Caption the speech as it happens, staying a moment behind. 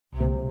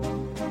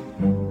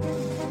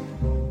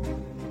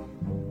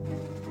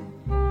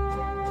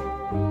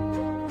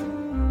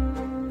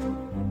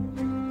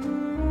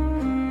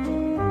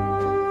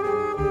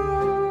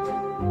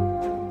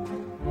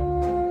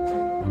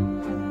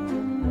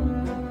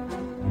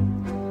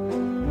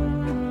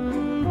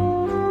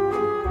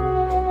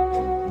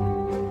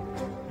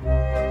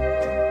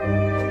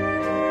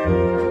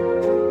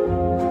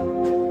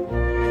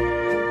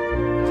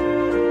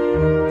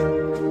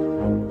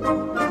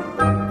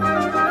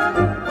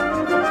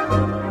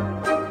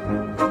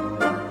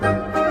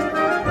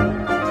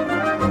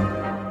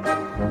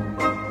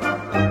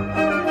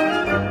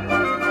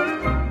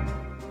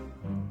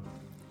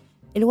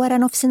wara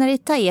nofsinhar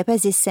it-tajjeb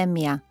eżis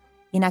semmija.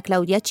 Jiena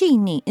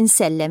Klawdjaċini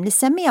insellem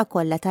lis-semmija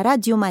kollha ta'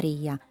 Radju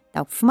Marija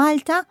dawk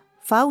f'Malta,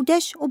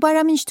 f'Għawdex u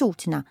barra minn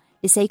Xtutna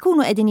li se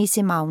jkunu qegħdin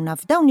jisimgħuna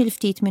f'dawn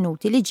il-ftit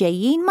minuti li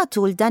ġejjin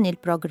matul dan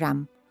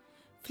il-programm.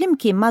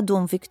 Flimkien ma'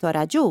 Dun Viktor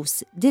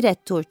Ġus,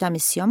 direttur ta'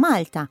 Missjon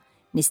Malta,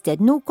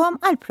 nistednukom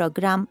għal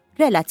programm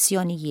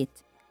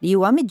Relazzjonijiet li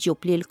huwa miġġub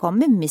lilkom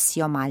minn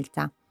Missjon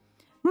Malta.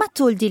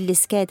 Matul din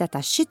l-iskeda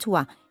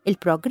tax-xitwa,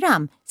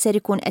 il-programm ser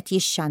ikun qed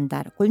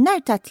jixxandar kull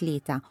nhar ta'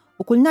 Tlieta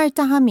u kull nhar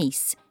ta'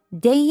 Ħamis,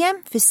 dejjem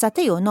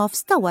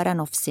fis-9:30 ta' wara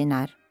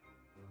nofsinhar.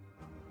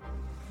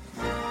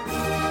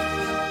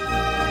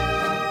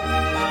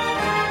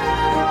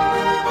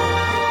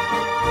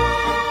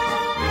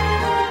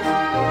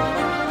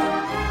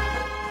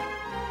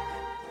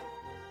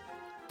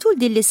 Tul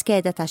din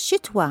l-iskeda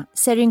tax-xitwa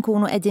ser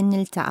inkunu qegħdin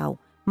niltaqgħu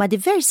ma'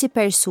 diversi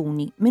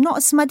persuni minn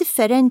oqsma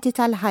differenti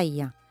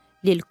tal-ħajja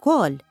li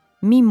l-koll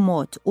min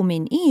mod u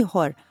min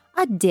ieħor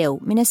għaddew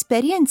minn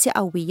esperjenzi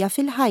qawwija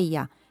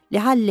fil-ħajja li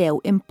ħallew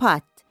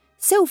impatt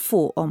sew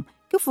fuqhom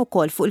kif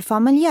ukoll fuq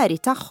il-familjari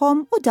tagħhom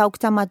u dawk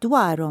ta'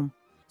 madwarhom.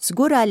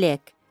 Żgur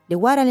għalhekk li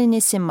wara li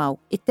nisimgħu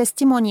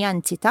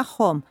it-testimonjanzi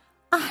tagħhom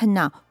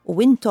aħna u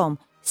intom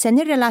se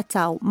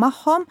nirrelataw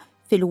magħhom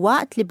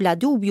fil-waqt li bla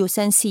dubju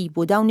se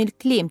nsibu dawn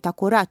il-kliem ta'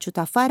 kuraġġ u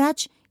ta'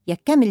 faraġġ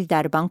jekk kemm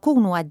il-darba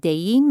nkunu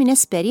għaddejjin minn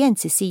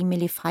esperjenzi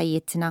simili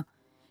f'ħajjitna.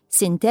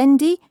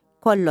 Sintendi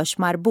kollox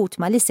marbut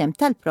mal-isem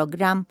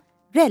tal-programm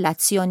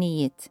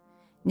Relazzjonijiet.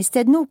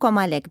 Nistednukom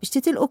għalhekk biex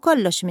titilqu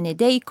kollox minn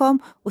idejkom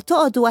u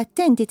toqgħodu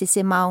attenti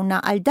tisimgħuna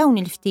għal dawn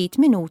il-ftit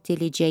minuti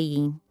li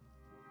ġejjin.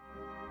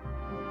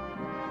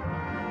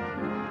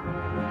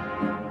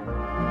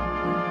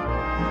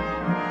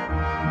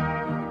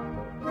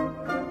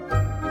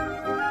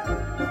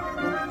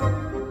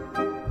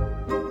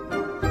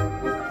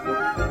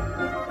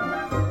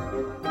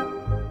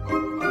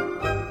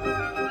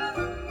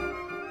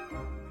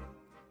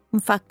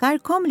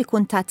 Nfakkarkom li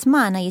kuntatt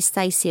magħna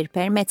jista' jsir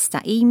permezz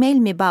ta'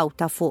 email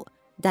mibgħuta fuq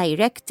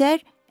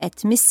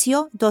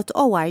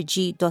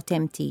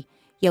director@missio.org.mt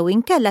jew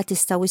inkella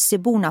tistgħu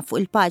issibuna fuq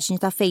il-paġni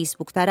ta'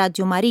 Facebook ta'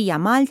 Radju Marija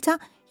Malta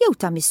jew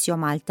ta'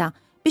 Missjon Malta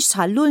biex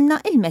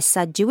tħallulna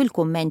il-messaġġi u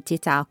l-kummenti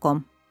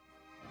tagħkom.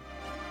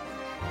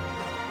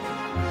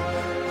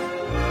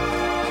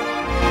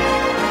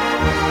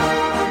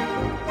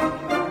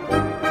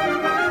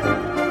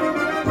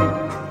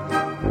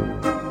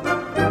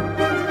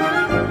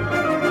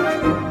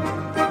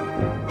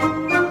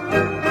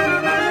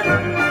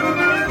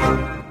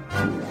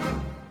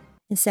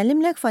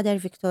 Nsellimlek Fader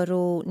Viktor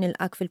u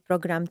nilqak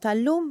fil-programm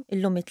tal-lum,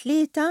 illum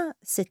it-Tlieta,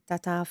 6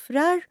 ta'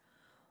 Frar,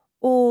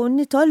 u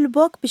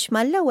nitolbok biex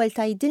mal-ewwel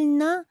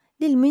tgħidilna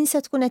lil min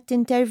se tkun qed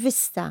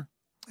tintervista.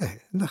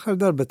 L-aħħar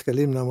darba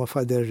tkellimna ma'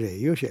 Fader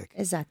Ray, u xek.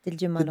 Eżatt,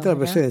 il-ġimgħa l-oħra.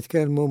 Darba se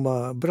nitkellmu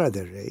ma'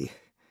 Brother Ray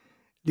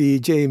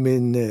li ġej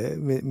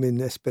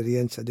minn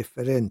esperjenza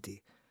differenti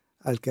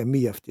għalkemm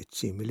hija ftit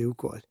simili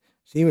wkoll.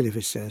 Simili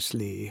fis-sens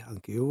li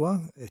anki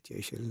huwa qed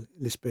jgħix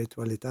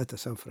l-ispiritwalità ta'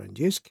 San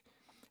Franġisk,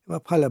 ma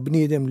bħala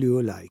bniedem li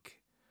hu like.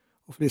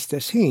 U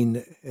fl-istess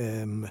ħin,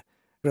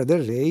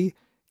 Brother Ray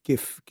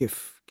kif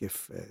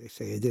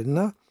se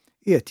jgħidilna,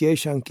 qiegħed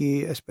jgħix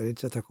anki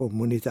esperjenza ta'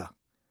 komunità.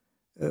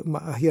 Ma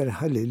aħjar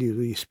ħalli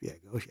li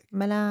jispjega.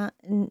 Mela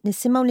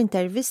nisimgħu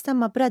l-intervista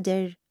ma'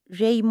 Brother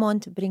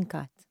Raymond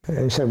Brinkat.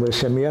 Nsegwu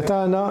s-semmija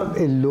tagħna,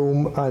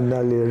 illum għandna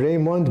li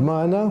Raymond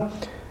magħna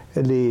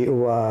li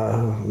huwa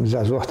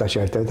żagħżugħ ta'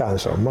 ċerta età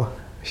insomma.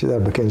 Xi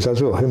darba kien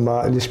żagħżugħ,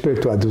 imma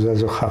l-ispirtu għadu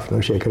żagħżugħ ħafna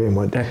u xejn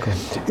Raymond.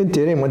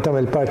 Inti Raymond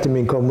tagħmel parti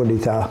minn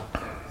komunità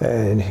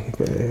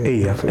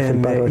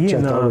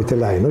fil-parroċċja ta'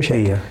 Witilajn, u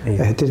xejn.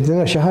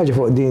 Tidilna xi ħaġa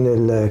fuq din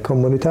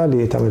il-komunità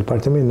li tagħmel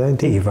parti minnha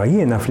inti? Iva,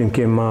 jiena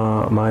flimkien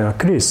ma'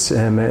 Chris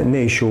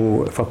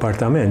ngħixu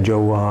f'appartament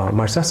ġewwa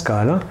Marsa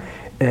Scala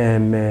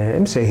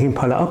msejħin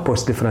bħala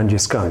apostli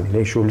Franġiskani,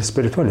 ngħixu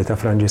l-ispiritwalità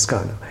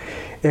Franġiskana.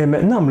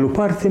 Namlu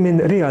parti minn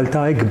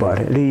realtà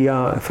ikbar li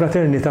hija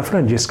Fraternità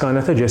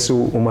Franġiskana ta'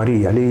 Ġesu u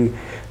Marija li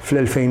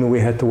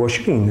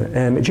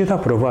fl-2021 ġiet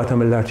approvata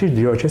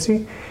mill-Arċidjoċesi,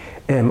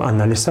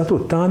 għandna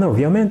l-istatut tagħna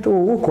ovvjament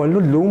u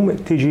kollu llum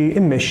tiġi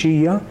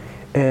mmexxija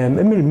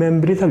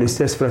mill-membri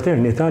tal-istess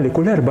fraternità li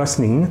kull 4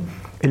 snin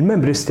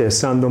il-membri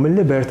stess għandhom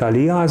il-libertà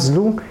li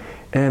jażlu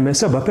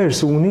 7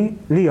 persuni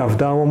li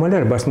jafdawhom mal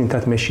 4 snin ta'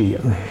 tmexxija.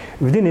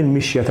 F'din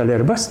il-mixja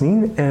tal-4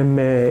 snin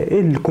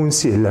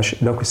il-kunsill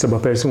għax dawk is-7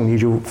 persuni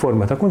jiġu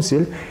forma ta'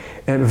 kunsill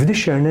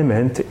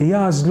f'dixxerniment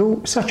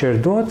jażlu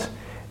saċerdot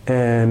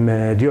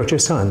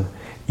dioċesan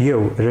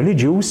jew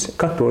reliġjuż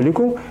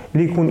Kattoliku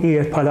li jkun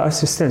qiegħed bħala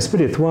assistent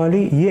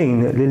spiritwali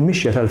jgħin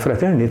lill-mixja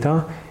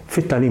tal-fraternità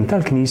fit-tagħlim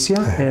tal-Knisja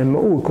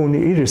u jkun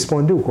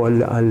jirrispondi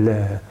wkoll għal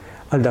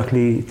dak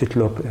li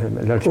titlob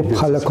l-Arċidjoċesi. U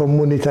bħala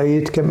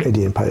komunitajiet kemm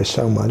qegħdin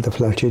bħalissa Malta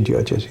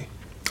fl-Arċidjoċesi?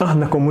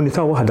 Aħna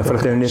komunità waħda,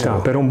 fraternità,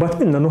 però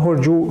mbagħad minna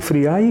noħorġu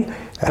frijaj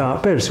ta'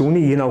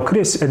 persuni jiena u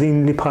Chris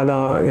qegħdin li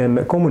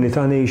bħala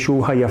komunità ngħixu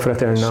ħajja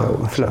fraterna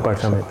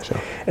fl-appartament.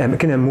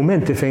 Kien hemm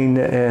mumenti fejn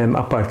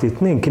apparti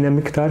tnejn kien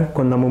hemm iktar,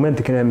 konna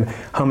momenti kien hemm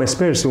 5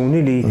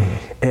 persuni li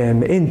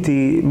inti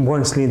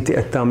once li inti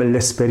qed tagħmel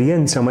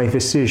l-esperjenza ma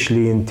jfissirx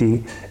li inti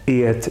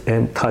qiegħed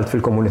dħalt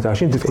fil-komunità,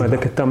 x'inti tkun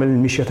qed tagħmel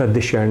il-mixja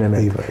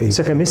tad-discerniment.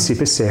 Sakemm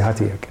issib is-sejħa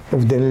tiegħek.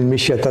 U f'din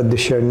il-mixja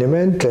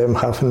tad-discerniment hemm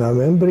ħafna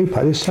membri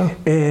bħalissa?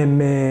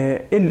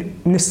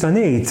 Nista'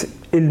 ngħid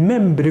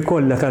il-membri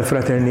kollha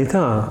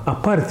tal-fraternità,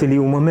 apparti li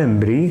huma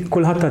membri,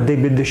 kulħadd għaddej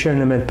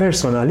bid-discerniment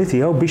personali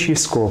tiegħu biex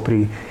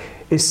jiskopri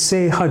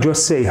is-sejħa ġo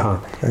s-sejħa.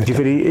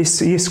 Ġifieri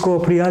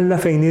jiskopri Alla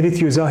fejn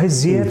irid jużah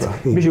iżjed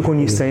biex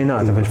ikun jista'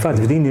 jingħata.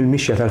 Fil-fatt f'din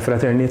il-mixja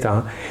tal-fraternità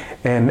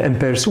hemm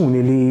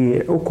persuni li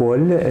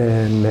wkoll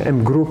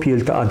hemm grupp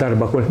jiltaqa'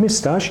 darba kull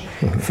 15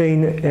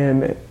 fejn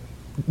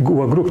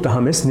huwa grupp ta'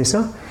 5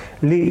 nisa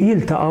li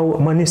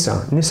jiltaqgħu ma'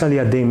 nisa li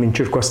għaddej minn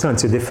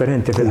ċirkostanzi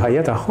differenti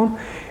fil-ħajja tagħhom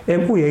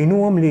u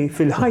jgħinuhom li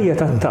fil-ħajja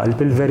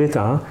tat-talb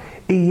il-verità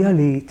hija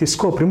li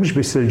tiskopri mhux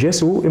biss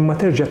il-Ġesu imma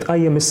terġa'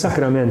 tqajjem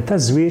is-sakrament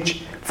taż-żwieġ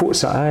fuq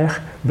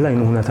saqajh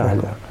bl-għajnuna ta'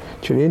 Alla.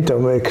 Ċini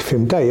intom hekk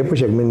fim tajjeb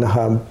mhux hekk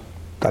min-naħa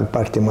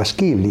tal-parti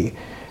maskili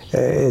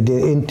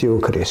inti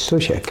u Chris, u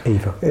xek.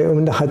 Iva. U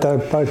minnaħa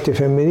tal-parti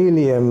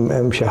femminili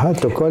hemm xi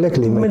ħadd ukoll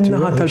hekk li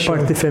minnaħa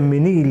tal-parti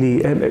femminili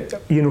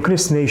jien u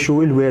Chris ngħixu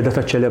l-weda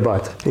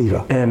taċ-ċelebat.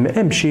 Iva.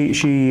 Hemm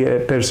xi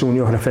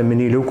persuni oħra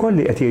femminili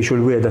wkoll li qed jgħixu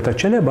l-weda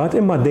taċ-ċelebat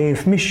imma dejjem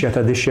f'mixja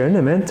ta'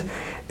 discerniment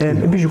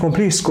biex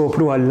ikomplu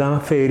jiskopru Alla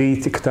fejn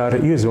irid iktar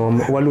jużhom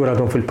u allura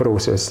għadhom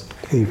fil-process.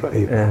 Iva.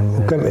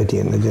 U kemm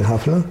qegħdin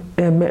ħafna?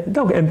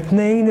 Dawk hemm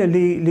tnejn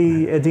li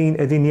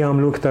qegħdin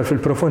jagħmlu iktar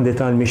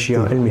fil-profondità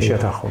l-mixja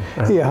tagħhom.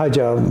 Hija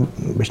ħaġa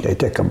biex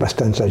ngħid hekk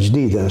abbastanza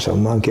ġdida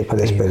insomma anke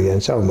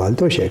bħal-esperjenza u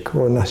Malta u xekk.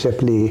 U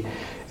naħseb li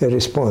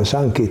r-rispons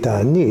anki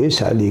ta'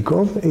 nies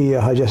għalikom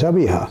hija ħaġa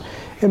sabiħa.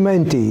 Imma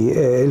inti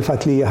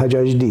il-fatt li hija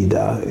ħaġa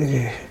ġdida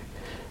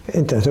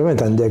inti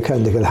naturalment għandek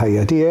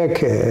il-ħajja tiegħek,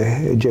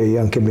 ġej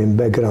anke minn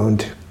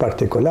background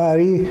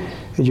partikolari,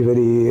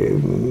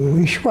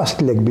 ġifieri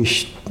x'waslek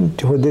biex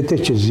tieħu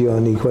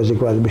deċiżjoni kważi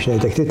biex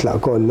ngħidlek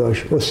titlaq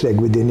kollox u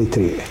segwi din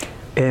it-triq.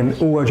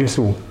 Huwa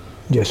Ġesu.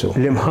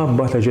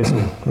 L-imħabba ta' Ġesu.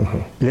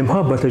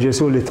 L-imħabba ta'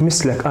 Ġesu li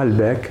tmisslek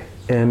qalbek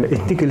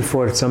ittik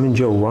il-forza minn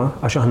ġewwa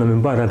għax aħna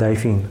minn barra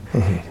dajfin.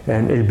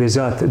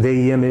 Il-biżat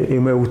dejjem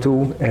imewtu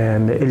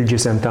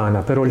il-ġisem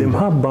tagħna, però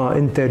l-imħabba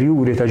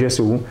interjuri ta'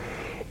 Ġesu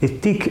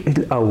ittik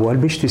l-awwal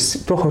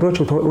biex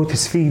toħroġ u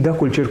tisfida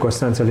kull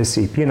ċirkostanza li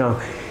ssib. Jiena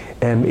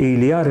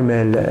ili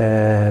armel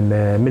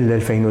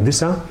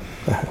mill-2009,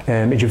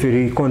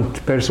 ġifieri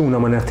kont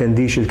persuna ma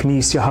nattendix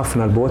il-Knisja,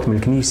 ħafna l-bot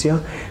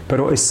mill-Knisja,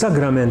 però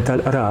is-sagrament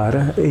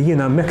tal-qrar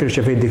jiena hemmhekk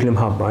irċevejt dik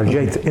l-imħabba,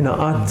 ġejt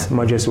ingħaqadt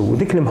ma' Ġesu.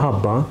 Dik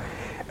l-imħabba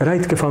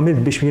rajt kif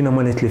għamilt biex jiena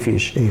ma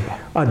nitlifix.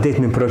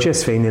 Għaddejt minn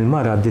proċess fejn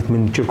il-mara għaddejt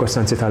minn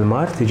ċirkostanzi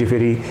tal-mart,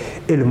 ġifieri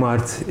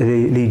il-mart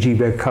li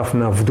jġibek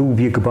ħafna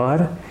f'dubji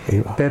kbar,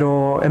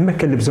 però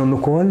hemmhekk kelli bżonn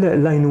ukoll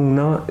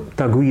l-għajnuna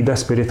ta' gwida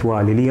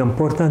spiritwali li hija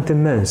importanti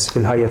immens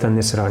fil-ħajja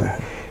tan-nisran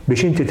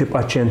biex inti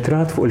tibqa'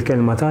 ċentrat fuq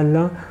il-kelma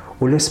t'Alla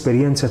u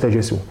l-esperjenza ta'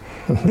 Ġesu.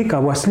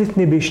 Dika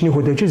waslitni biex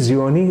nieħu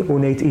deċiżjoni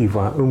u ngħid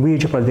iva,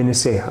 nwieġeb għal din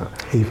is-sejħa.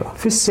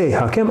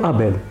 Fis-sejħa kemm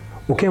qabel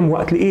u kemm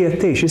waqt li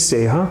qiegħed tgħix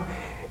is-sejħa,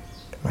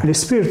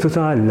 l-Ispirtu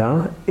ta' Alla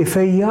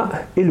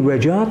ifejjaq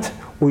il-weġat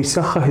u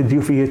jsaħħaħ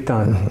id-djufijiet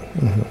tagħna.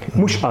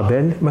 Mhux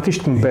qabel ma tix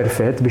tkun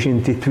perfett biex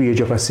inti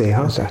twieġeb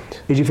għas-sejħa.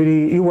 Jiġifieri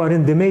you are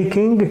in the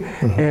making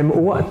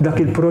u waqt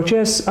dak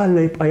il-proċess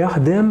Alla jibqa'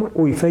 jaħdem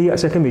u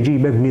jfejjaq sakemm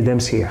iġibek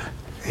bniedem sħiħ.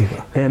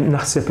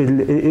 Naħseb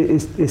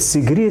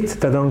is-sigriet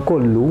ta' dan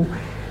kollu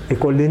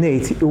ikolli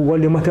ngħid huwa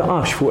li ma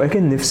taqafx fuqek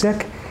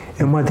innifsek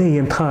imma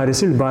dejjem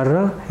tħares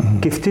il-barra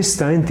kif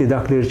tista' inti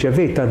dak li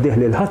rċevejt tgħaddih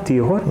lil ħadd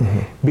ieħor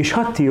biex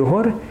ħadd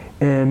ieħor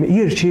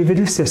jirċievi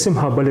l-istess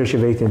imħabba li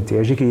rċevejt inti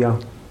għax hija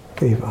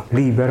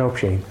libera u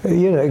b'xejn.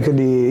 Jiena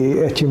li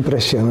qed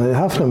impressjoni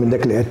ħafna minn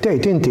dak li qed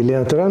tgħid inti li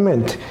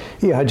naturalment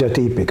hija ħaġa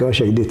tipika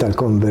għax hekk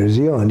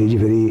tal-konverżjoni,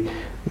 ġifieri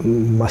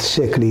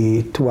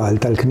mas-sekli twal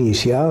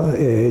tal-Knisja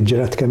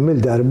ġrat kemm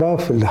il-darba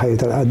fil-ħajja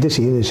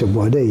tal-qaddisin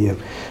insibuha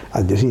dejjem.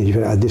 Qaddisin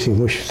ġifieri qaddisin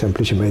mhux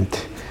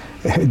sempliċement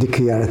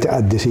dikjara ta'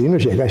 qaddisin u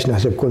xejn għax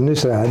naħseb kull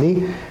nisrani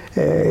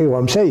huwa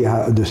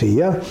msejjaħ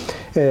qudusija.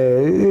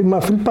 Imma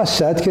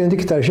fil-passat kienet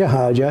iktar xi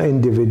ħaġa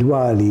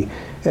individwali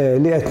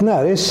li qed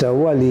nara issa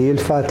huwa li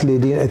l-fatt li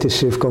din qed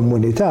issir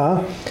f'komunità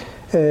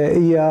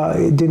hija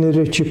din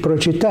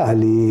ir-reċiproċità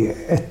li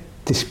qed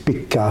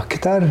tispikka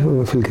aktar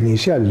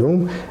fil-Knisja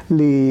llum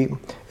li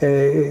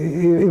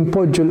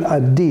impoġġu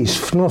l-qaddis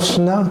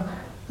f'nofsna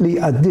li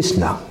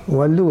qaddisna.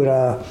 U allura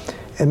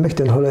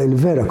hemmhekk tinħoloq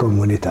il-vera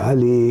komunità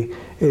li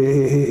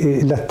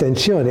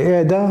l-attenzjoni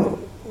qiegħda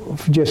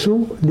f'Ġesu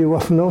li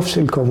huwa f'nofs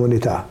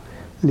il-komunità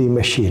li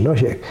jmexxina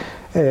hekk.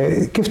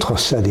 Kif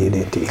tħossha din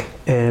inti?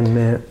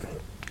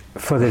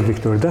 Father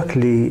Victor, dak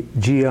li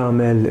ġie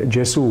jagħmel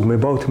Ġesu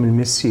mibgħut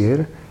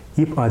mill-missier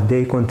jibqa'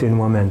 għaddej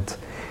kontinwament.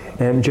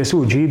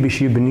 Ġesu ġi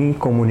biex jibni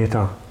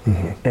komunità.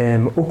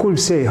 U kull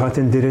sejħa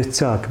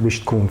tindirizzak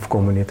biex tkun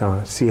f'komunità,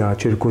 sija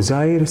ċirku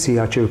żgħir,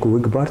 sija ċirku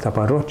ikbar ta'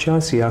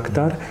 parroċċja, sija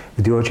aktar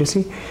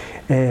f'diocesi.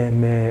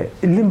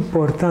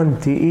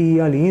 L-importanti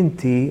hija li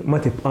inti ma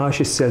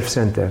tibqax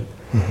is-self-centered.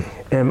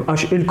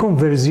 Għax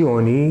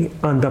il-konverżjoni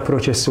għandha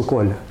proċess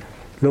ukoll.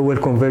 L-ewwel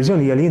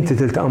konverżjoni hija li inti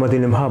tiltaqa' ma'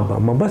 din l-imħabba,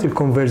 ma mbagħad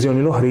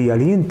il-konverżjoni l-oħra hija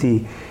li inti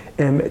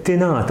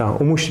tingħata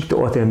u mhux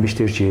toqgħod hemm biex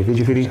tirċievi.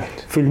 Ġifieri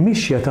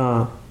fil-mixja ta'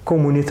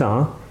 komunità,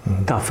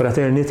 ta'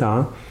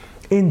 fraternità,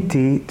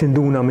 inti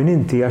tinduna minn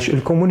inti għax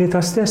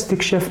il-komunità stess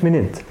tikxef minn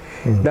int.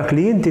 Dak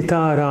li inti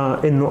tara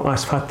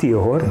innuqqas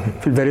f'ħaddieħor,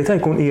 fil-verità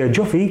jkun qiegħed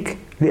ġo fik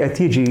li qed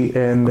jiġi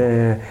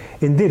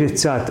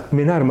indirizzat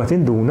mingħajr ma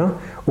tinduna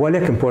u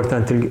għalhekk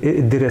importanti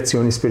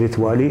id-direzzjoni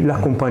spiritwali,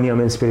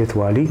 l-akkumpanjament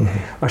spiritwali,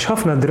 għax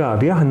ħafna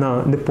drabi aħna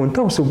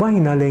nippuntaw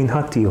subajna lejn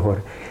ħaddieħor,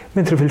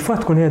 mentri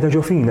fil-fatt tkun qiegħda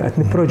ġo fina qed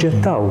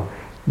nipproġettaw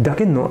dak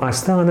in-nuqqas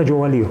tagħna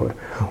ġewwa ieħor.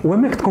 U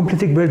hemmhekk tkompli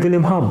tikber din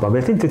l-imħabba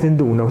bejn inti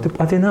tinduna u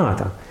tibqa'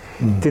 tingħata.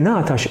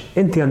 Tingħata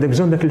inti għandek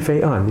bżonn dak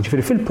il-fejqan.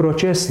 Ġifieri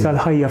fil-proċess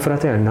tal-ħajja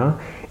fraterna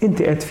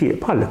inti qed fih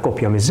bħal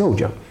koppja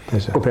miż-żewġa.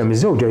 Koppja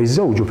miż-żewġa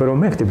jiżżewġu, però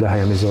hemmhekk tibda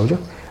ħajja miż-żewġa.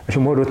 Għax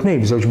imorru tnejn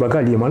b'żewġ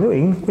bagalji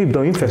magħluqin u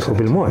jibdew jinfetħu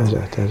bil-mod.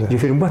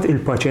 Ġifieri mbagħad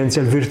il-paċenzja,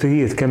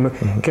 l-virtujiet,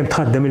 kemm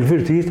tħaddem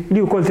il-virtujiet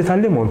li wkoll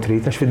titgħallimhom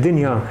trid għax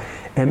fid-dinja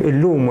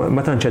illum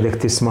ma tantx għadek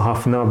tisma'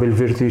 ħafna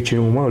bil-virtujiet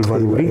x'inhuma u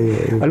l-valuri.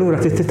 Allura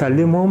trid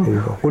titgħallimhom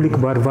u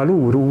l-ikbar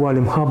valur huwa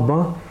l-imħabba.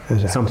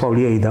 San Pawl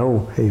jgħidha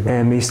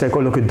jista'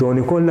 jkollok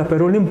id-doni kollha,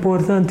 però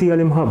l-importanti hija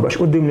l-imħabba.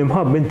 X'quddiem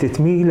l-imħabba inti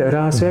tmil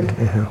rasek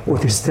u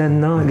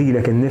tistenna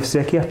lilek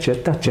innifsek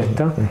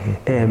jaċċetta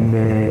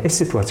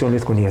is-sitwazzjoni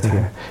li tkun qiegħed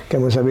fiha.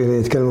 Kemm sabiħ li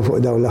nitkellmu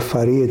fuq dawn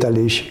l-affarijiet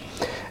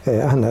għaliex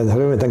aħna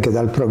naturalment anke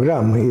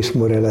dal-programm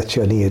jismu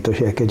Relazzjonijiet u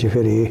x'hekk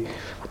ġifieri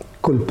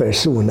kull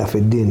persuna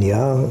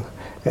fid-dinja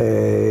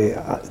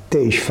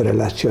tgħix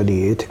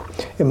f'relazzjonijiet,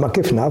 imma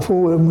kif nafu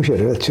mhux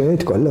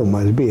ir-relazzjonijiet kollha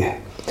huma sbieħ.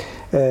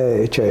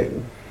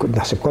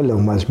 Naħseb kollha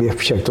huma sbieħ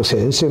b'ċertu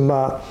sens,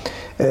 imma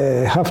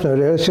ħafna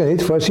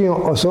relazzjonijiet forsi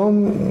jonqoshom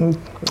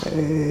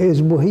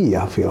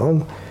isbuħija fihom.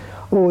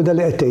 U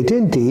dal qed tgħid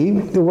inti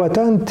huwa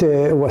tant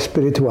huwa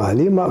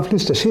spiritwali ma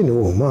fl-istess ħin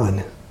huwa uman.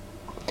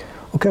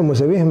 U kemm hu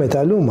sabiħ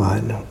meta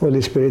l-uman u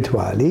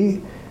l-ispiritwali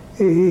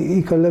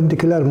jkollhom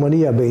dik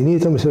l-armonija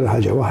bejniethom isir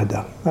ħaġa waħda.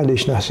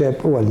 Għaliex naħseb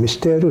huwa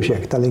l-misteru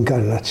x'hekk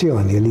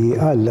tal-inkarnazzjoni li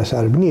Alla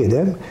sar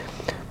bniedem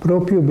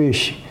propju biex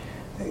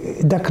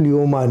dak li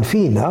uman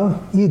fina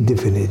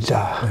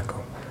jiddifinizzah.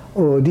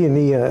 U din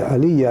hija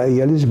għalija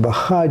hija l-isbaħ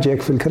ħaġek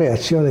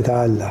fil-kreazzjoni ta'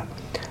 Alla.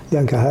 Li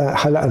anke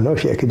ħalaqna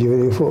x'hekk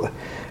ġifieri fuq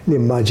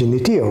l-immaġini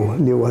tiegħu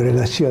li huwa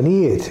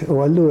relazzjonijiet. U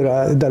allura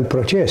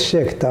dal-proċess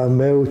hekk ta'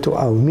 mewt u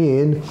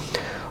qawmien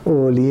u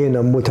li jiena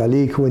mmut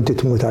għalik u inti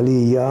tmut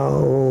għalija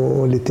u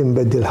li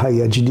tinbeddil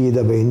ħajja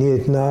ġdida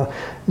bejnietna,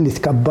 li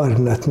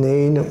tkabbarna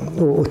tnejn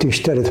u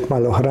tixteret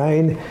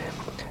mal-oħrajn.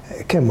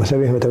 Kemm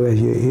sabiħ meta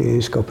wieħed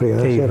jiskopri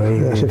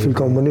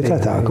fil-komunità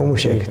tagħkom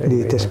mhux hekk li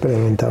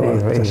tesperimentaw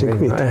ta'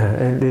 sikwit.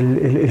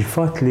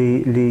 Il-fatt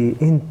li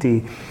inti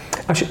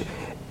għax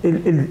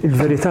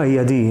il-verità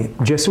hija di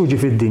Ġesu ġi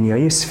fid-dinja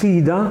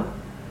jisfida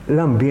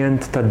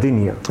l-ambjent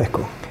tad-dinja.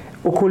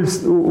 U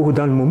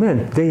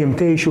dal-mument dejjem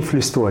tgħixu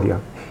fl-istorja.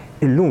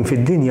 Illum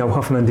fid-dinja u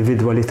ħafna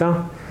individwalità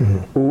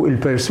u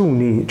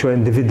l-persuni, ċo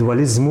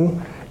individwaliżmu,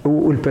 u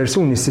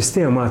l-persuni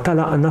s-sistema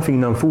talaqna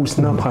fina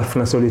nfusna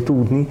bħafna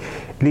solitudni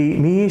li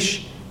mhijiex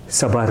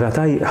sabarra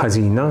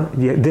ħażina,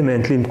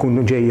 diment li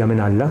nkunu ġejja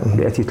minn Alla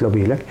li qed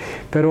jitlobilek,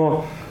 però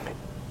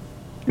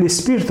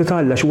l-ispirtu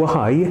ta' Alla x'huwa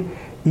ħaj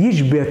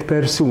jiġbed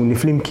persuni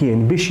flimkien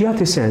biex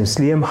jagħti sens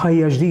li hemm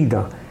ħajja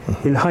ġdida,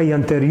 il-ħajja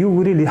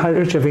interjuri li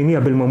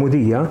rċevejnija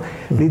bil-mamudija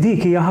li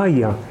dik hija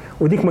ħajja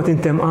u dik ma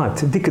tintemqat,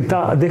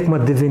 dik ma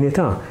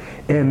d-divinità.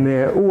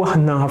 U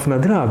aħna ħafna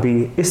drabi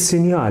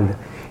is-sinjal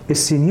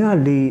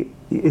li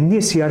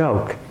n-nies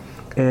jarawk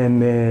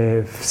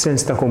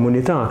f'sens ta'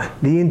 komunità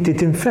li inti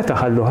tinfetaħ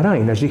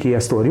għall-oħrajn għax dik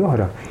hija storja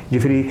oħra.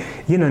 Ġifieri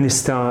jiena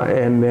nista'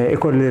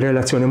 ikolli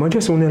relazzjoni ma'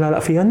 Ġesu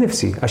nilgħalaq fiha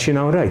nnifsi għax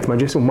jiena rajt ma'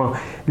 Ġesu ma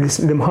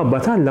l-imħabba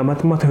Alla ma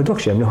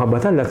teħdokx hemm, l-imħabba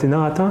Alla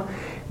tingħata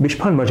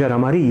biex bħalma ġara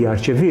Marija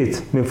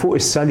rċeviet minn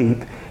fuq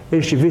is-salib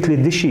irċivit li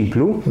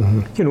d-disċiplu,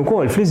 kienu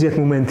kol fl-iżjed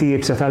momenti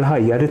jibsa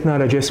tal-ħajja, rrid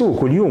nara Ġesu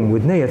kull-jum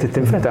u d-nejja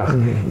tinfetaħ,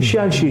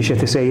 x'għal xi xe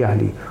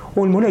tisejjali.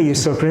 U l-mulej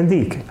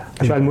jissorprendik,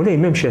 għax għal-mulej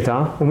m'hemm xeta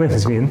u m'hemm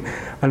żmien,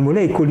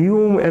 għal-mulej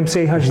kull-jum hemm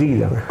sejħa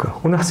ġdida.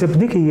 U naħseb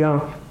dik hija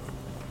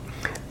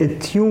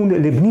t-tjun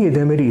li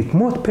bniedem irid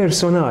mod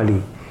personali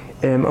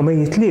ma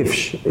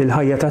jitlifx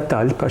il-ħajja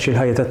tat-talb, għax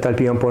il-ħajja tat-talb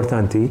hija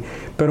importanti,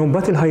 però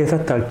mbagħad il-ħajja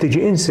tat-talb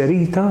tiġi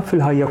inserita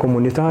fil-ħajja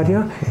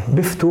komunitarja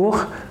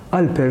biftuħ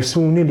għal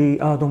persuni li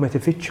għadhom qed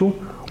ifittxu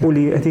u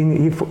li qed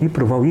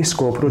jippruvaw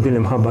jiskopru din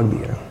l-imħabba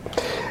kbira.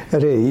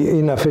 Rej,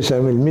 jiena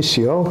fisem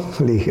il-missjo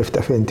li kif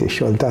taf inti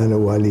x-xogħol tagħna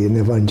huwa li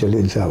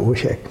nevanġelizzaw u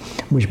xek,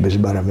 mhux biss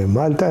barra minn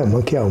Malta,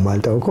 imma kjaw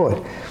Malta wkoll.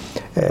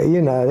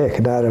 Jiena hekk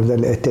nara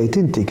f'dan li qed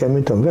tgħid inti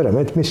kemm intom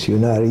verament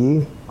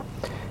missjonarji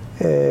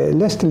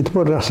Lest li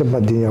tmorru naħseb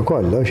mad-dinja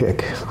kollha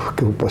xek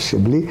kif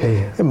possibbli,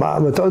 imma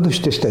ma taqgħodux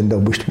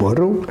tistendew biex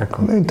tmorru,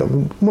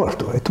 intom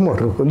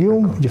tmorru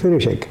kuljum, ġifieri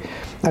xek.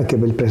 Anke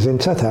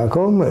bil-preżenza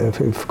tagħkom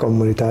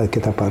f'komunità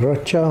ta'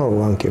 parroċċa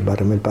u anke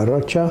barra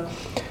mill-parroċċa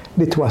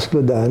li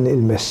twaslu dan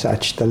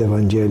il-messaġġ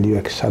tal-Evanġelju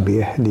hekk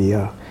sabiħ li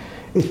hija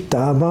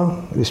it-tama,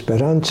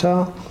 l-isperanza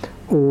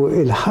u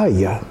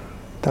l-ħajja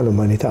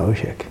tal-umanità u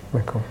xek.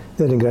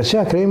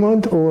 Ringrazzjak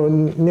Raymond u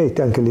ngħid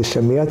anke li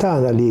s-semmija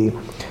tagħna li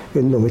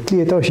illum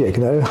it-tlieta u xek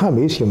nhar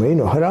il-ħamis jumejn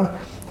oħra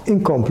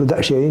inkomplu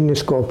daqsxejn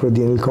niskopru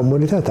din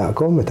il-komunità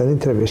tagħkom meta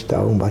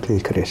nintervistaw mbagħad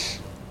lil Chris.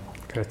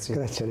 Grazzi.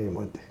 Grazzi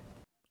Raymond.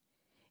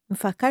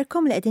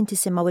 Nfakkarkom li qegħdin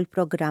tisimgħu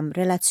il-programm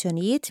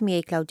Relazzjonijiet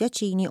miegħi Klawdja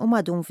u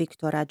madun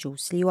Viktor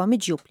Aġus li huwa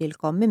miġjub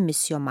lilkom minn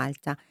Missjon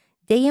Malta.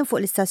 Dejjem fuq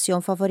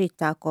l-istazzjon favorit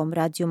tagħkom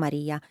Radju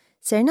Marija.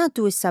 Ser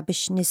ngħaddu issa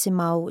biex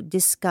nisimgħu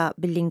diska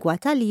bil-lingwa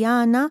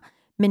Taljana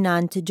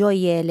minant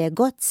Gioiele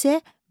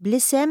Gozze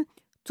bl-isem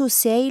Tu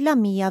sei la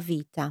mia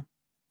vita.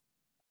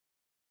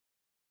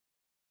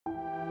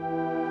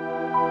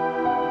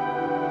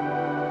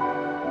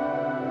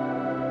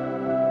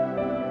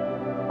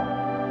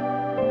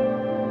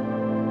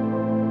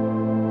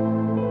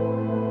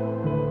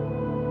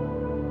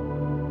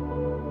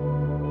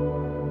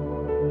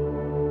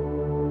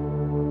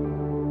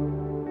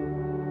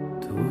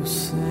 Tu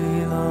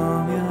sei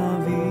la mia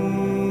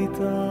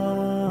vita,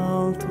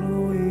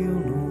 altro io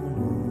non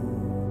ho.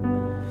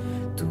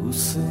 Tu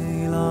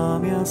sei la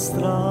mia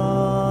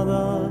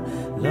strada,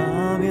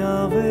 la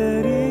mia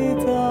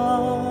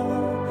verità.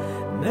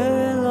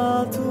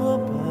 Nella tua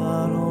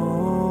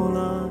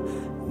parola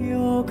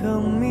io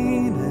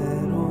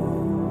camminerò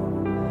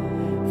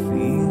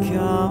finché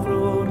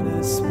avrò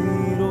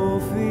respiro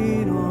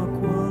fino a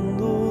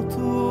quando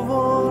tu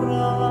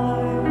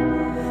vorrai.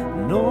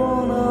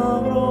 Non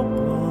avrò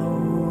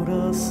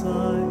paura,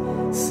 sai,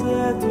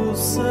 se tu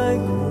sei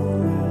con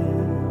me.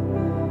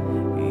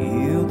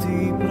 Io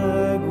ti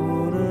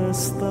prego,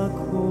 resta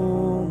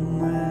con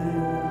me.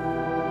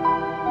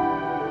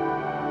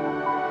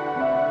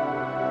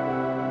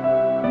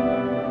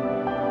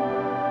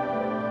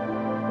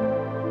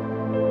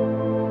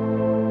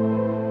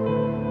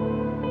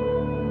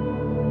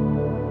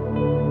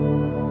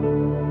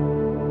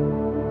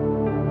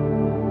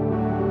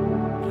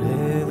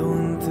 Credo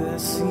in te,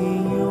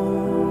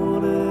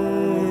 Signore,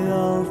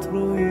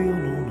 altro io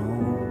non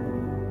ho.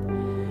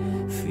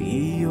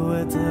 Figlio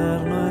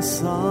eterno e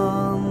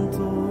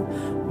santo,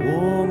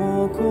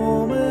 uomo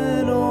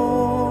come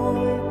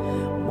noi,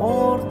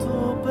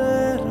 morto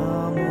per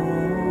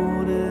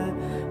amore,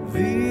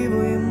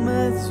 vivo in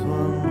mezzo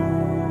a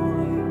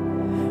noi.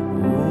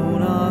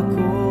 Una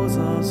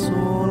cosa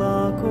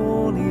sola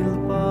con il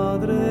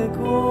Padre,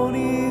 con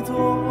i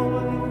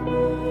tuoi,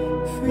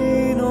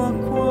 fino a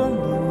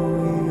quando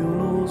io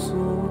lo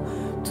so,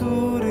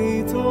 tu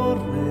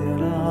ritornerai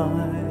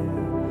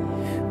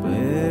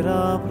per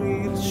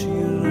aprirci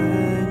il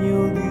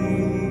regno di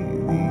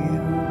Dio.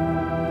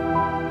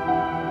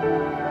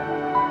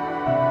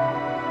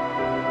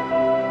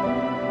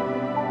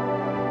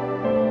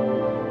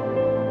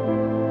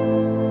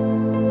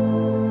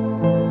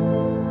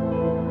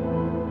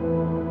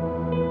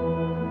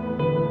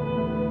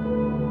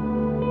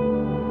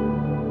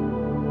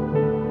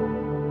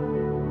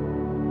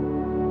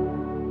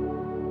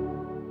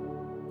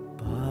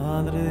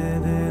 Padre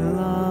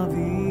della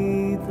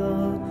vita,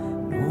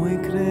 noi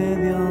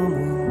crediamo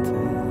in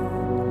te.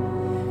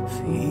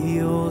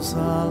 Figlio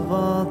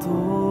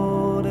Salvatore,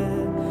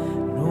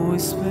 noi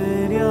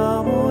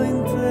speriamo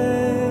in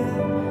te.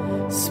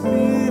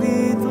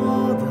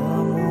 Spirito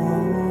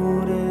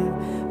d'amore,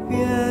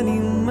 vieni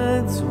in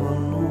mezzo a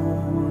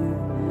noi.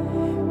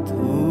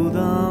 Tu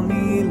da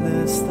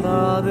mille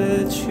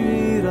strade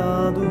ci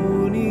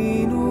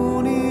raduni in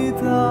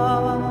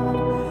unità.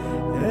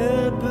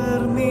 E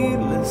per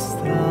mille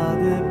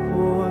strade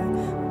poi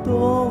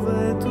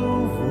dove tu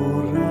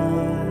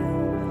vorrai,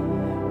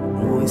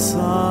 noi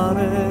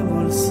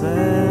saremo il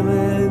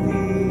seme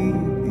di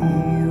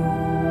Dio.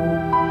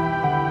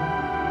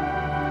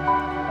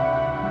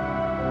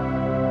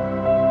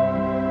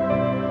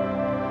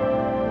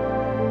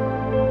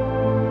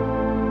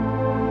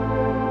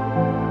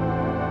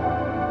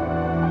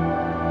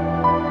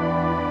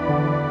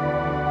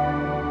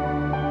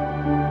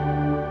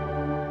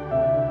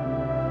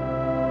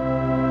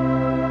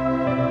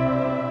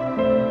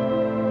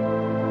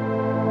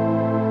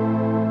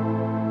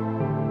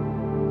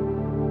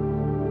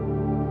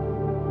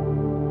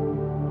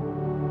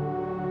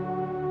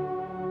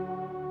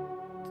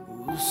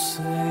 Tu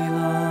sei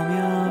la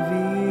mia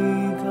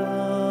vita,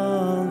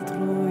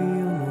 altro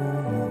io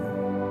non ho.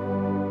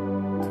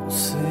 Tu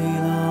sei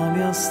la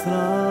mia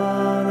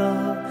strada,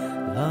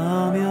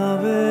 la mia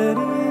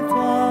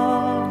verità.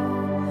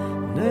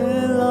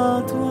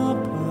 Nella tua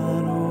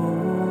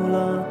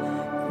parola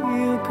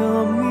io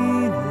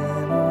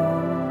camminerò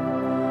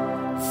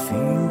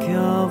finché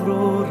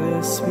avrò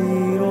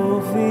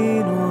respiro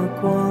fino a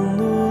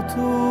quando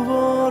tu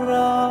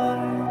vorrai.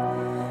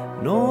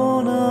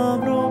 Non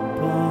avrò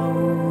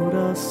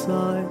paura,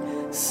 sai,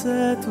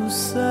 tu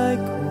sei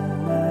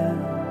con me,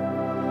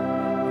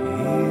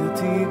 io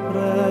ti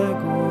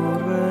prego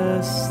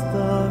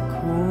resta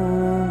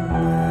con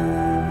me.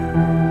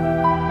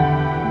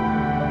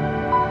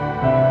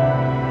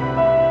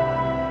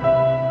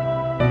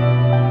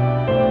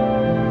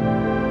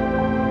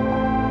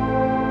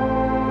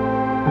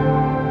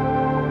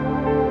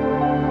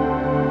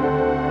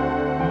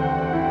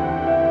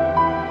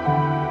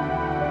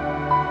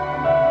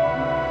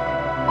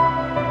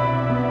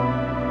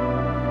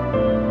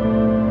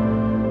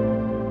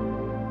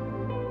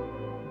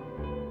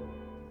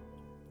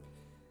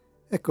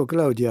 Ekku,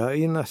 Claudia,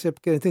 jien naħseb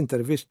kienet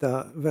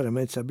intervista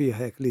verament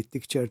sabiħek li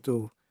tik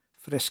ċertu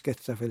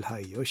freskezza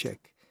fil-ħajja u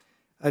xek.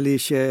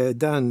 Għaliex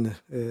dan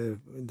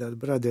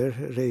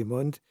dal-brother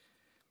Raymond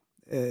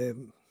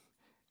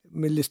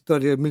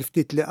mill-istorja,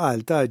 mill-ftit li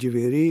qal ta'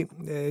 ġifieri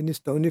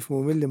nistgħu nifhmu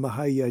milli ma'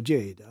 ħajja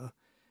ġejda.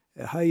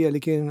 Ħajja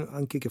li kien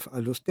anki kif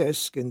qalu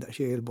stess kien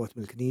daqsxejn il-bot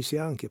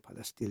mill-Knisja anki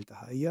bħala stil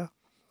ta' ħajja.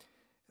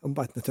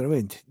 Mbagħad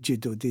naturalment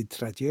ġidu di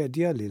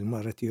traġedja li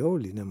l-mara tiegħu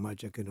li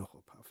nimmaġġa kienu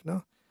ħobb ħafna.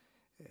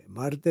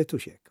 Mardet u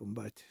xek,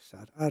 mbagħad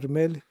sar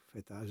armel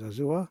feta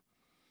żagħżugħa.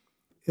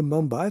 Imma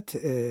mbagħad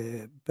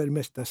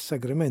permezz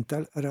tas-sagrament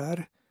tal-qrar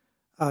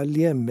għal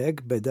hemmhekk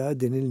beda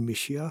din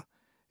il-mixja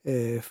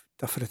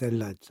ta'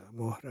 fratellazza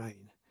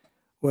moħrajn.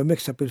 U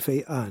hemmhekk sab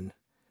il-fejqan.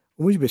 U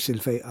mhux biss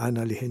il-fejqan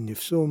li ħin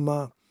nifsu ma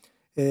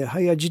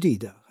ħajja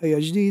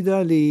ġdida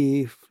li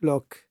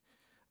flok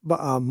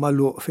baqa'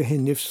 magħluq fih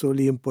innifsu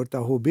li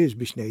jimportaħu biss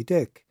biex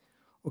ngħidlek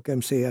u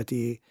kemm se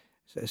jagħti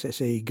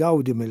se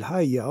jgawdi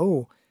mill-ħajja u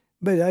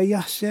beda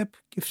jaħseb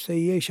kif se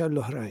jgħix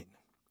għall-oħrajn.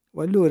 U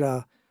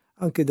allura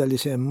anke dal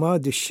semma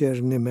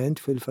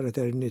discerniment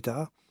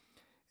fil-fraternità,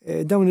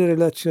 dawn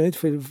ir-relazzjonijiet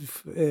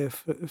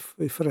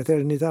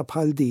fil-fraternità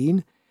bħal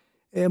din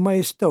ma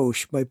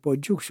jistgħux ma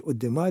jpoġġux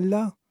quddiem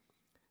Alla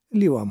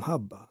li huwa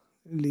mħabba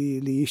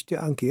li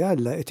jixtieq anki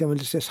Alla qed jagħmel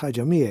l-istess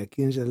ħaġa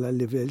miegħek jinżel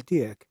għal-livell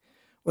tiegħek.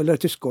 U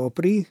allura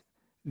tiskopri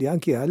li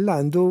anki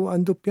Alla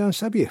għandu pjan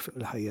sabiħ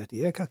fil-ħajja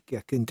tiegħek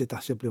jekk inti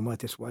taħseb li ma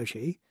tiswa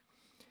xejn.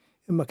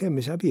 Imma kemm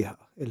sabiħa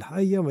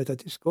il-ħajja meta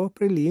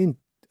tiskopri li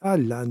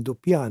Alla għandu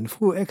pjan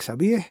fuqek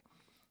sabiħ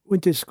u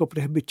inti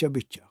tiskopriħ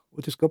biċċa. U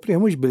tiskopriħ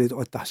mhux billi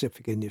tqgħod taħseb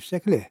fik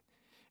innifsek le.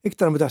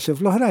 Iktar ma taħseb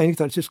fl-oħrajn,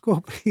 iktar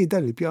tiskopri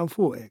dan il-pjan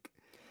fuqek.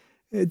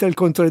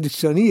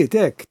 Dal-kontradizzjonijiet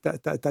hekk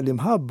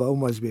tal-imħabba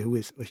huma sbieħ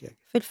wisq u xek.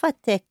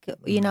 Fil-fatt hekk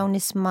jiena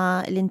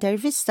nisma'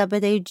 l-intervista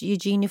beda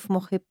jiġini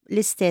f'moħħi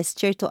l-istess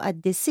ċertu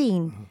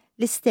qaddisin,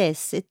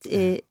 l-istess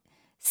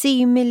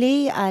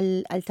simili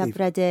għal ta'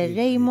 Brother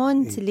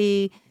Raymond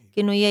li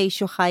kienu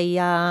jgħixu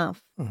ħajja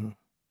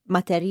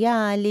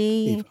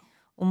materjali,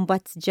 u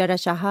mbagħad ġara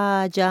xi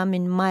ħaġa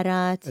minn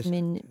marat,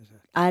 minn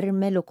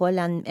armel ukoll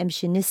hemm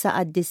xi nisa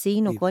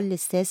qaddisin ukoll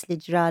l-istess li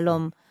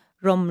ġralhom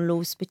romlu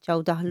spiċċaw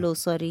daħlu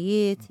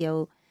sorijiet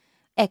jew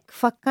hekk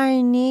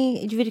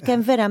fakkarni ġifieri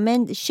kemm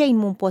verament xejn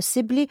mhu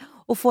possibbli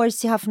u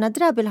forsi ħafna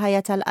drabi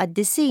il-ħajja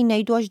tal-qaddisin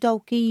ngħidu għax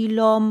dawk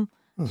ilhom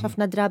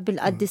ħafna drabi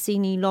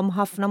l-qaddisin ilhom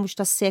ħafna mhux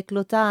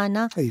tas-seklu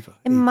tagħna.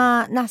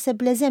 Imma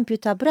naħseb l-eżempju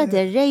ta'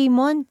 Brother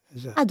Raymond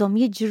għadhom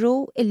jiġru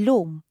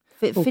llum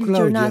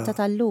fil-ġurnata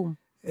tal-lum.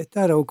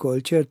 Tara wkoll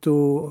ċertu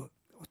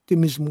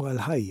ottimizmu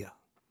għal-ħajja.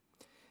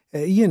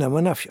 Jiena ma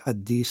nafx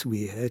qaddis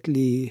wieħed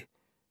li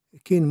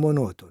kien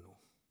monotonu.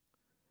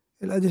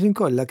 Il-qaddisin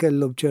kollha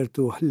kellhom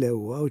ċertu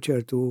ħlewwa u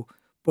ċertu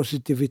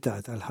pożittività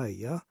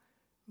tal-ħajja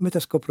meta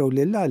skoprow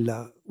lil Alla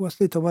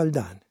waslithom għal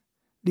dan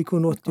li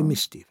jkunu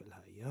ottimisti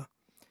fil-ħajja.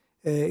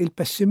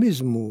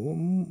 Il-pessimizmu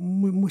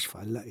mhux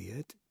falla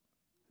qiegħed.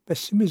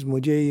 Pessimizmu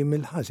ġej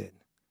mill-ħażen.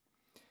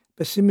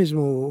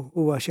 Pessimizmu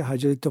huwa xi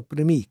ħaġa li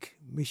topprimik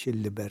mhix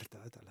il-libertà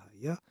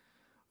tal-ħajja.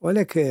 U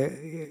għalhekk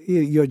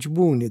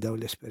joġbuni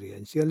dawn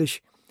l-esperjenzi għaliex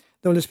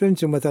dawn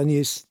l-esperjenzi ma ta'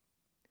 nies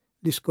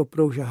li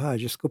skoprow xi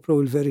ħaġa,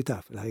 skoprow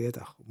il-verità fil-ħajja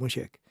tagħhom, mhux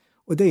hekk.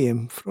 U dejjem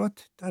frott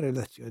ta'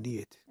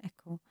 relazzjonijiet.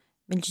 Ekku,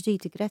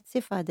 mill-ġdid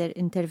grazzi Fader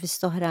intervist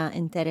oħra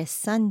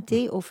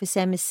interessanti u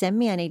fisem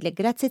is-semmija ngħidlek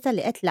grazzi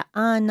tal-li qed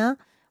laqana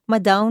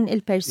ma' dawn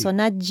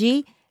il-personaġġi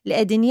li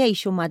qegħdin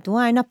jgħixu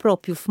madwarna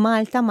propju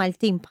f'Malta,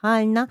 Maltin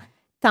bħalna,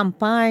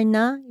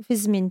 tamparna fi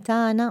żmien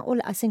tagħna u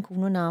laqas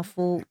inkunu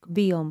nafu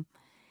bihom.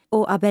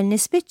 U qabel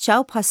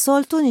nispiċċaw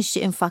bħas-soltu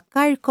nixtieq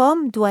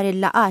infakkarkom dwar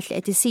il-laqat li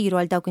qed isiru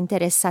għal dawk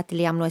interessati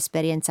li jagħmlu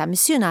esperjenza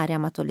missjonarja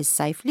matul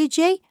is-sajf li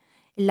ġej.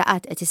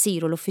 Il-laqat qed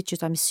isiru l-Uffiċċju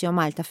ta' Missjon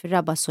Malta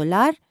fir-Raba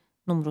Solar,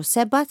 numru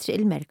 7 Triq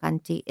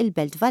il-Merkanti,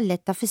 il-Belt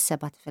Valletta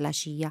fis-7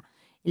 filgħaxija.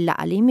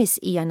 Il-laqgħa li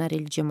jmiss hija nhar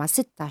il-ġimgħa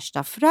 16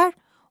 ta' Frar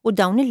u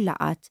dawn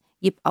il-laqat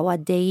jibqgħu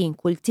għaddejjin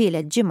kull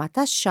tielet ġimgħa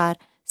tax-xahar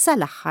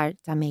sal-aħħar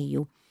ta'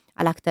 Mejju.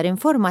 Għal aktar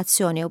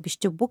informazzjoni u biex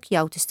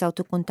tibbukjaw tistgħu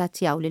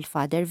tikkuntattjaw lil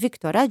Father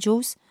Victor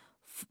Aġus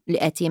li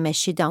qed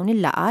jimexxi dawn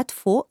il-laqat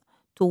fuq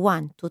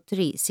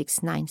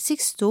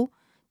 21236962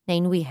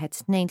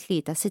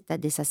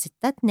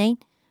 21236962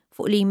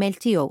 fuq l-email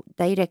tiegħu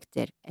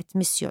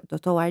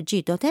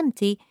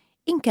director@missio.org.mt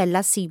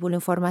inkella ssibu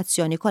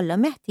l-informazzjoni kollha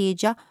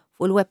meħtieġa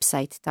fuq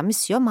il-website ta'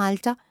 Missio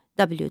Malta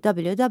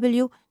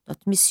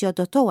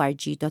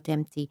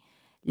www.missio.org.mt.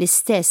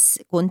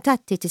 L-istess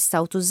kuntatti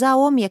tistgħu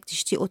tużawhom jekk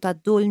tixtiequ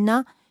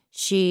taddulna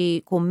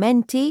xi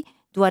kummenti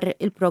dwar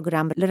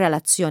il-programm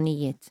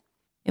Relazzjonijiet.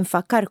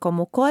 Infakkarkom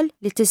ukoll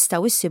li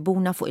tistgħu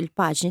issibuna fuq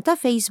il-paġni ta'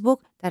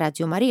 Facebook ta'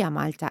 Radju Marija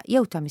Malta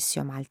jew ta'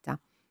 Missju Malta.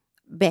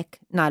 Bekk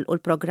nagħlqu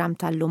l-programm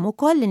tal-lum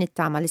ukoll li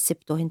nittama li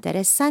sibtuh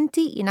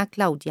interessanti jiena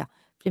Klawdja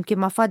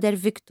flimkien ma' Fader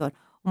Viktor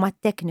u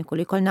mat-tekniku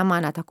li kolna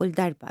magħna ta' kull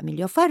darba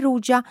Emilio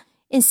Farrugia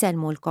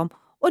insellmulkom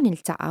u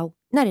niltaqgħu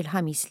nhar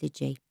il-ħamis li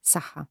ġej.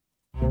 Saħħa.